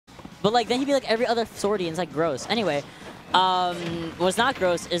But like then he'd be like every other swordy, and it's like gross. Anyway, what's not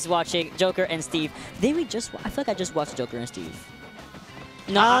gross is watching Joker and Steve. Did we just? I feel like I just watched Joker and Steve.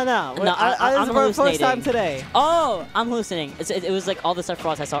 No. I'm for the first time today. Oh, I'm hallucinating. It was like all the stuff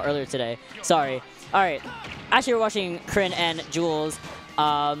frogs I saw earlier today. Sorry. All right. Actually, we're watching Chrin and Jules.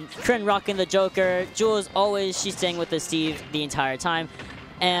 Chrin rocking the Joker. Jules she's staying with the Steve the entire time.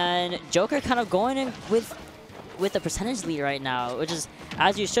 And Joker kind of going in with the percentage lead right now, which is,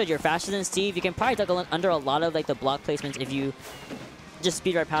 as you should, you're faster than Steve. You can probably duck under a lot of like the block placements if you just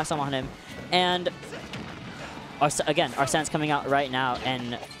speed right past them on him. And again, Arsene's coming out right now,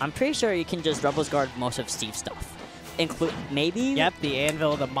 and I'm pretty sure you can just Rebels Guard most of Steve's stuff. Include maybe. Yep, the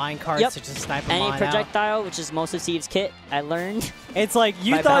anvil, the minecarts to just snipe him Any projectile, which is most of Steve's kit, I learned. It's like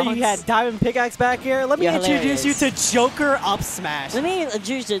you thought you had Diamond Pickaxe back here. Let me introduce you to Joker Up Smash. Let me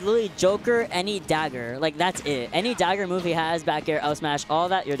introduce you to literally Joker, any dagger. Like, that's it. Any dagger move he has back here, Up Smash, all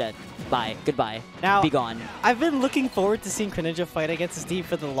that, you're dead. Bye. Goodbye. Now, be gone. I've been looking forward to seeing Greninja fight against Steve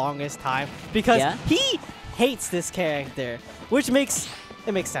for the longest time because he hates this character, which makes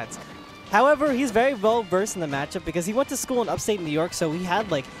sense. However, he's very well versed in the matchup because he went to school in upstate New York, so he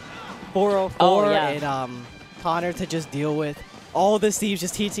had like 404 and Connor to just deal with. All the Steve's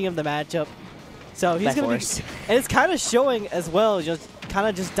just teaching him the matchup. So he's going to be, and it's kind of showing as well, just kind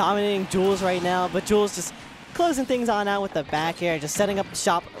of just dominating Jules right now, but Jules just closing things on out with the back air, just setting up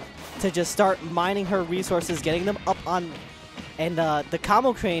shop to just start mining her resources, getting them up on. And the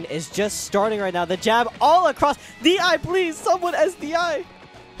combo crane is just starting right now. The jab all across. DI, please, someone SDI.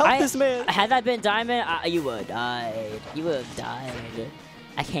 Help this man. Had that been Diamond, you would have died. You would have died.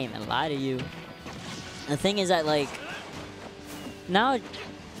 I can't even lie to you. The thing is that, like, now...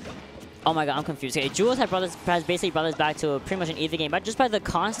 Oh my god, I'm confused. Okay, Jules has basically brought us back to pretty much an even game, but just by the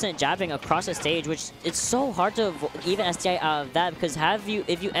constant jabbing across the stage, which it's so hard to even SDI out of that, because if you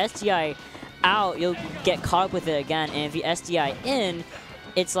SDI out, you'll get caught up with it again, and if you SDI in,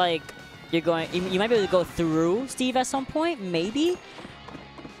 it's like you might be able to go through Steve at some point, maybe?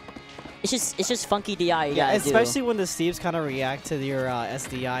 It's just funky DI. Yeah, especially when the Steves kind of react to your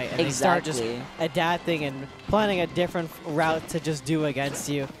SDI and they start just adapting and planning a different route to just do against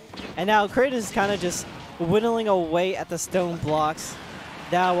you. And now Chrin is kind of just whittling away at the stone blocks.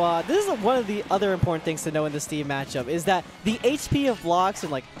 Now, this is one of the other important things to know in the Steve matchup is that the HP of blocks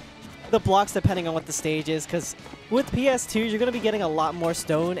and like the blocks depending on what the stage is, because with PS2 you're going to be getting a lot more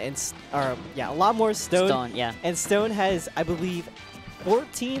stone and a lot more stone. And stone has, I believe,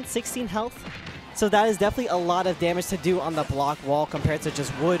 14, 16 health. So that is definitely a lot of damage to do on the block wall compared to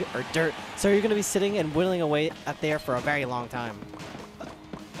just wood or dirt. So you're going to be sitting and whittling away at there for a very long time.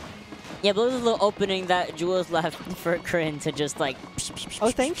 Yeah, but there's a little opening that Jules left for Chrin to just like... Oh,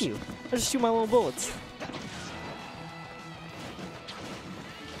 thank you. I'll just shoot my little bullets.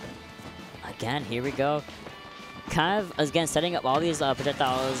 Again, here we go. Kind of, again, setting up all these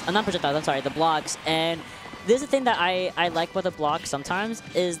projectiles. Not projectiles, I'm sorry, the blocks. And this is the thing that I like about the block sometimes,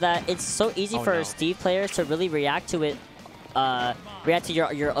 is that it's so easy for Steve players to really react to it, react to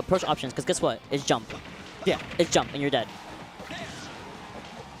your approach options, because guess what? It's jump. Yeah. It's jump, and you're dead.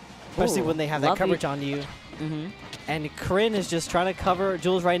 Especially when they have that coverage on you. And Chrin is just trying to cover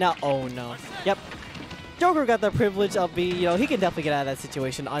Jules right now. Oh, no. Yep. Joker got the privilege of being, he can definitely get out of that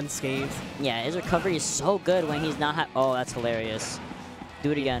situation unscathed. Yeah, his recovery is so good when he's not... Oh, that's hilarious.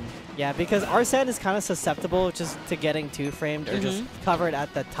 Do it again. Yeah, because Arsene is kind of susceptible just to getting two-framed or just covered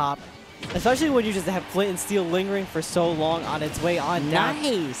at the top. Especially when you just have Flint and Steel lingering for so long on its way on down.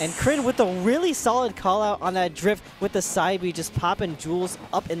 Nice! And Chrin with a really solid call-out on that drift with the side B, just popping Jules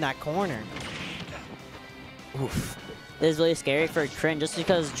up in that corner. Oof. This is really scary for Chrin just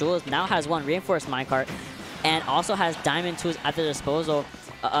because Jules now has one reinforced minecart and also has diamond tools at their disposal.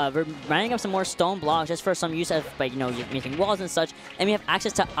 We're running up some more stone blocks just for some use of, like, making walls and such. And we have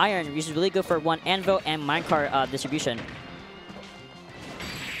access to iron, which is really good for one anvil and minecart distribution.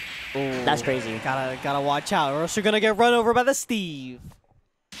 Ooh, that's crazy. Gotta watch out, or else you're gonna get run over by the Steve.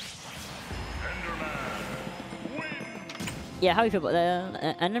 Yeah, how do you feel about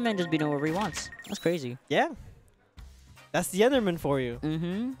that? Enderman just being wherever he wants. That's crazy. Yeah. That's the Enderman for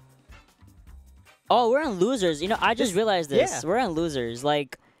you. Oh, we're on losers. I just realized this. Yeah. We're on losers.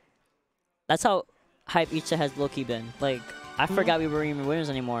 Like, that's how hype Icha has low-key been. Like, I forgot we were even winners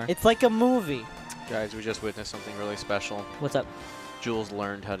anymore. It's like a movie. Guys, we just witnessed something really special. What's up? Jules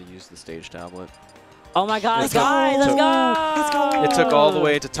learned how to use the stage tablet. Oh my god, let's go! Let's go! It took all the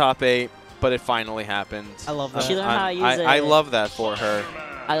way to top 8, but it finally happened. I love that. She learned how to use it. I love that for her.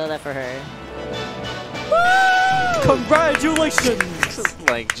 I love that for her. Woo! Congratulations!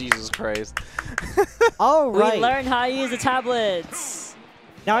 Like, Jesus Christ. All right. We learned how to use the tablets.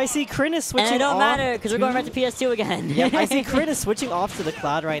 Now I see Chrin is switching off. And it don't matter because we're going right to PS2 again. Yep, I see Chrin is switching off to the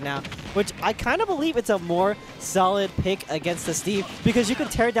Cloud right now, which I kind of believe it's a more solid pick against the Steve because you can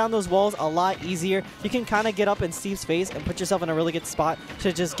tear down those walls a lot easier. You can kind of get up in Steve's face and put yourself in a really good spot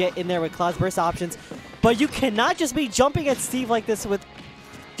to just get in there with Cloud's burst options. But you cannot just be jumping at Steve like this with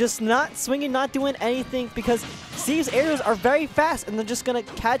just not swinging, not doing anything, because Steve's aerials are very fast and they're just going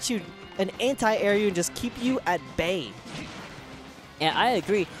to catch you an anti-air you and just keep you at bay. Yeah, I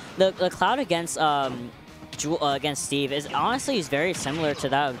agree. The Cloud against against Steve is honestly very similar to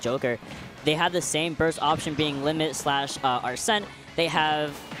that of Joker. They have the same burst option being limit / Arsene. They have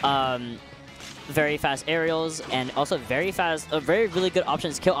very fast aerials and also very really good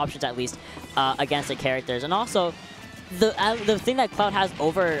options, kill options at least, against the characters. And also, the thing that Cloud has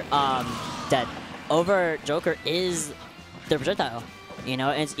over Joker is the projectile. You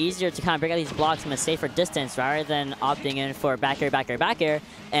know, and it's easier to kind of break out these blocks from a safer distance rather than opting in for back air,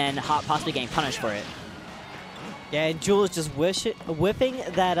 and possibly getting punished for it. Yeah, and Jules just whipping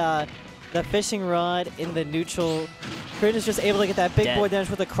that the fishing rod in the neutral. Chrin is just able to get that big boy damage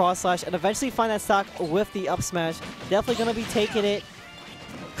with the cross slash and eventually find that stock with the up smash. Definitely going to be taking it.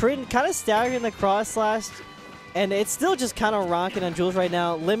 Chrin kind of staggering the cross slash, and it's still just kind of rocking on Jules right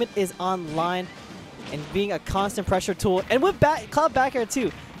now. Limit is online and being a constant pressure tool. And with Cloud back air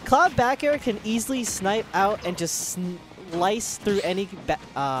too. Cloud back air can easily snipe out and just slice through any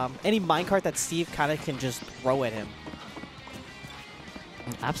minecart that Steve kind of can just throw at him.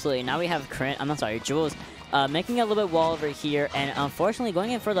 Absolutely. Now we have Chrin, I'm sorry, Jules, making a little bit wall over here, and unfortunately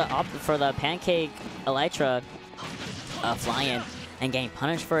going in for the pancake elytra fly-in and getting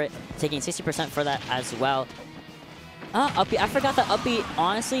punished for it, taking 60% for that as well. Up B, I forgot that up B,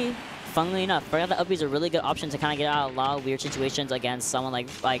 honestly, funnily enough, I forgot that up B is a really good option to kind of get out of a lot of weird situations against someone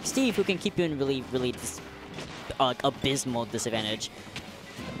like Steve, who can keep you in really abysmal disadvantage.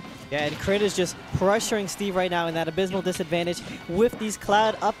 Yeah, and Chrin is just pressuring Steve right now in that abysmal disadvantage with these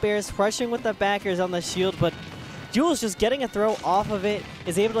Cloud up airs, pressuring with the backers on the shield, but Jules just getting a throw off of it,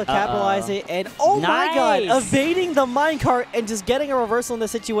 is able to capitalize it, and oh my god, evading the minecart and just getting a reversal in the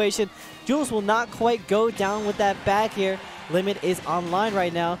situation. Jules will not quite go down with that back air. Limit is online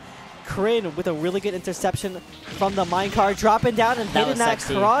right now. Chrin with a really good interception from the minecart, dropping down and hitting that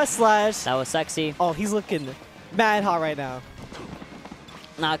cross slash. That was sexy. Oh, he's looking mad hot right now.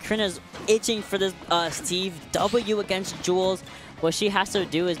 Now, Chrin is itching for this Steve W against Jules. What she has to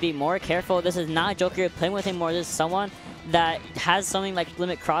do is be more careful. This is not Joker you're playing with anymore. This is someone that has something like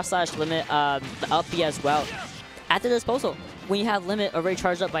limit cross slash, limit up B as well at their disposal when you have limit already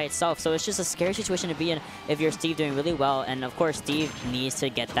charged up by itself. So it's just a scary situation to be in if you're Steve doing really well. And of course, Steve needs to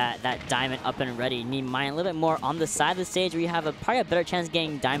get that diamond up and ready. You need mine a little bit more on the side of the stage where you have probably a better chance of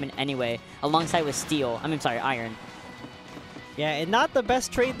getting diamond anyway, alongside with steel. Iron. Yeah, and not the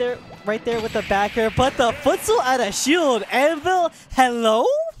best trade there, right there with the backer, but the futsal at a shield. Anvil, hello?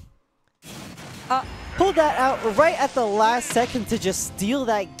 Pulled that out right at the last second to just steal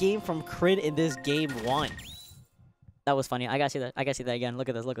that game from Chrin in this game 1. That was funny. I gotta see that. I gotta see that again. Look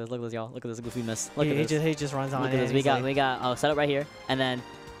at this, y'all. Look at this goofy miss. Look at this. He just runs on. Look at this. We got set up right here, and then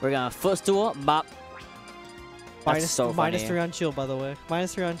we're gonna footstool, bop. That's so funny. -3 on shield, by the way.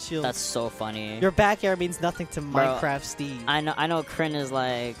 -3 on shield. That's so funny. Your back air means nothing to Minecraft Steve. I know Chrin is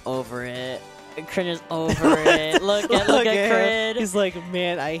like over it. Chrin is over it. Look at Chrin. He's like,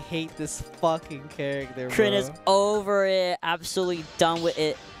 man, I hate this fucking character, bro. Chrin is over it. Absolutely done with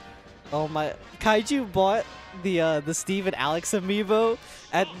it. Oh my. Kaiju bought the Steve and Alex amiibo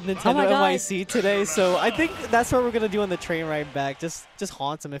at Nintendo NYC today, so I think that's what we're gonna do on the train ride back. Just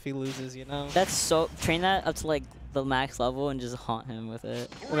haunt him if he loses, you know. That's so train that up to like the max level and just haunt him with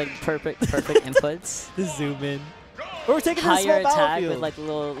it. Like perfect inputs. The zoom in. We're taking higher a small attack battlefield with like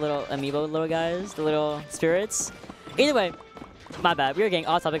little amiibo little guys, the little spirits. Either way, my bad. We were getting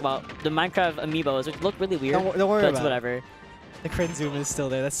off topic about the Minecraft amiibos, which look really weird. Don't worry about whatever. It. The Chrin zoom is still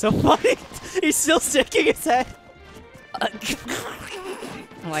there. That's so funny. He's still shaking his head.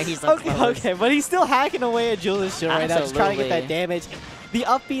 Why he's so close. Okay, but he's still hacking away at Jules' shield right now, just trying to get that damage. The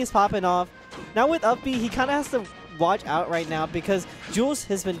up B is popping off. Now with up B, he kind of has to watch out right now because Jules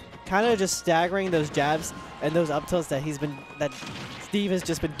has been kind of just staggering those jabs and those up tilts that Steve has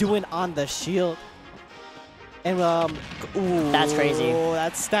just been doing on the shield. And ooh, that's crazy.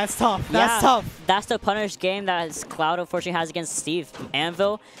 That's tough. Yeah, that's tough. That's the punish game that Cloud unfortunately has against Steve.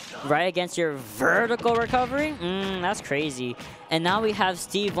 Anvil, right against your vertical recovery. That's crazy. And now we have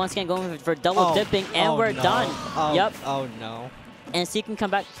Steve once again going for double dipping, and we're done. Yep. Oh no. And Steve can come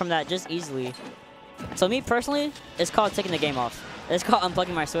back from that just easily. So me personally, it's called taking the game off. It's called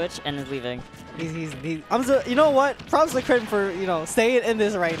unplugging my Switch and is leaving. You know what? Props to Chrin for, you know, staying in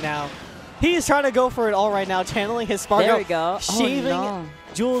this right now. He's trying to go for it all right now, channeling his Spark. There we go. Shaving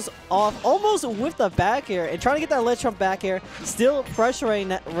Jules off almost with the back air and trying to get that ledge trump back air. Still pressuring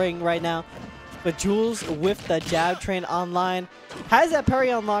that ring right now. But Jules with the jab train online has that parry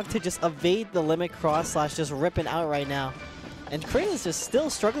unlocked to just evade the limit cross slash just ripping out right now. And Chrin is just still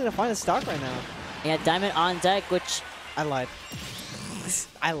struggling to find a stock right now. Yeah, Diamond on deck, which... I lied.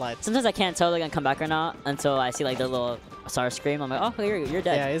 I lied. Sometimes I can't tell they're going to come back or not until I see like the little star scream. I'm like, oh, you're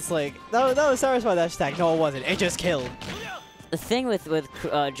dead. Yeah, it's like, that was Sarah's by that stack. No, it wasn't. It just killed. The thing with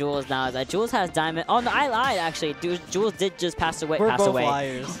Jules now is that Jules has Diamond. Oh, no, I lied, actually. Jules did just pass away. We're both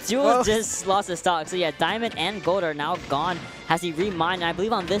liars. Jules just lost his stock. So, yeah, Diamond and Gold are now gone. Has he remined? And I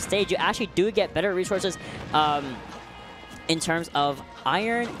believe on this stage, you actually do get better resources in terms of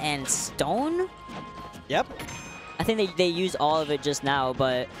iron and stone. Yep. I think they used all of it just now,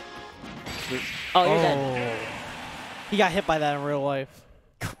 but... Oh, you're dead. He got hit by that in real life.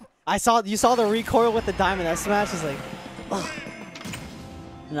 You saw the recoil with the diamond. That smash is like... Ugh.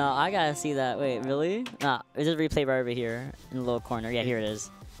 No, I gotta see that. Wait, really? Nah, it's just replay right over here in the little corner. Yeah, here it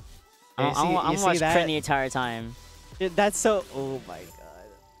is. I'm gonna watch Chrin the entire time. That's so... Oh my god.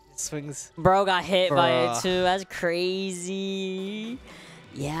 It swings... Bro got hit by it too. That's crazy.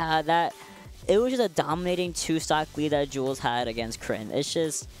 Yeah, that... It was just a dominating 2-stock lead that Jules had against Chrin. It's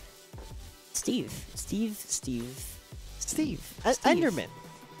just... Steve. Enderman.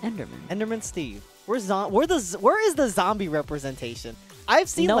 Enderman Steve. Where is the zombie representation? I've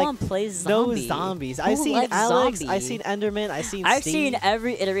seen no like one plays zombie. No zombies. Who I've seen Alex. zombie? I've seen Enderman. I've seen I've Steve. seen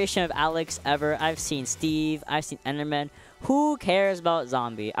every iteration of Alex ever. I've seen Steve. I've seen Enderman. Who cares about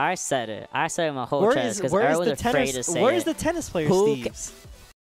zombie? I said it. I said it in my whole chest because everyone's afraid to say it. Where's the tennis player, Steve?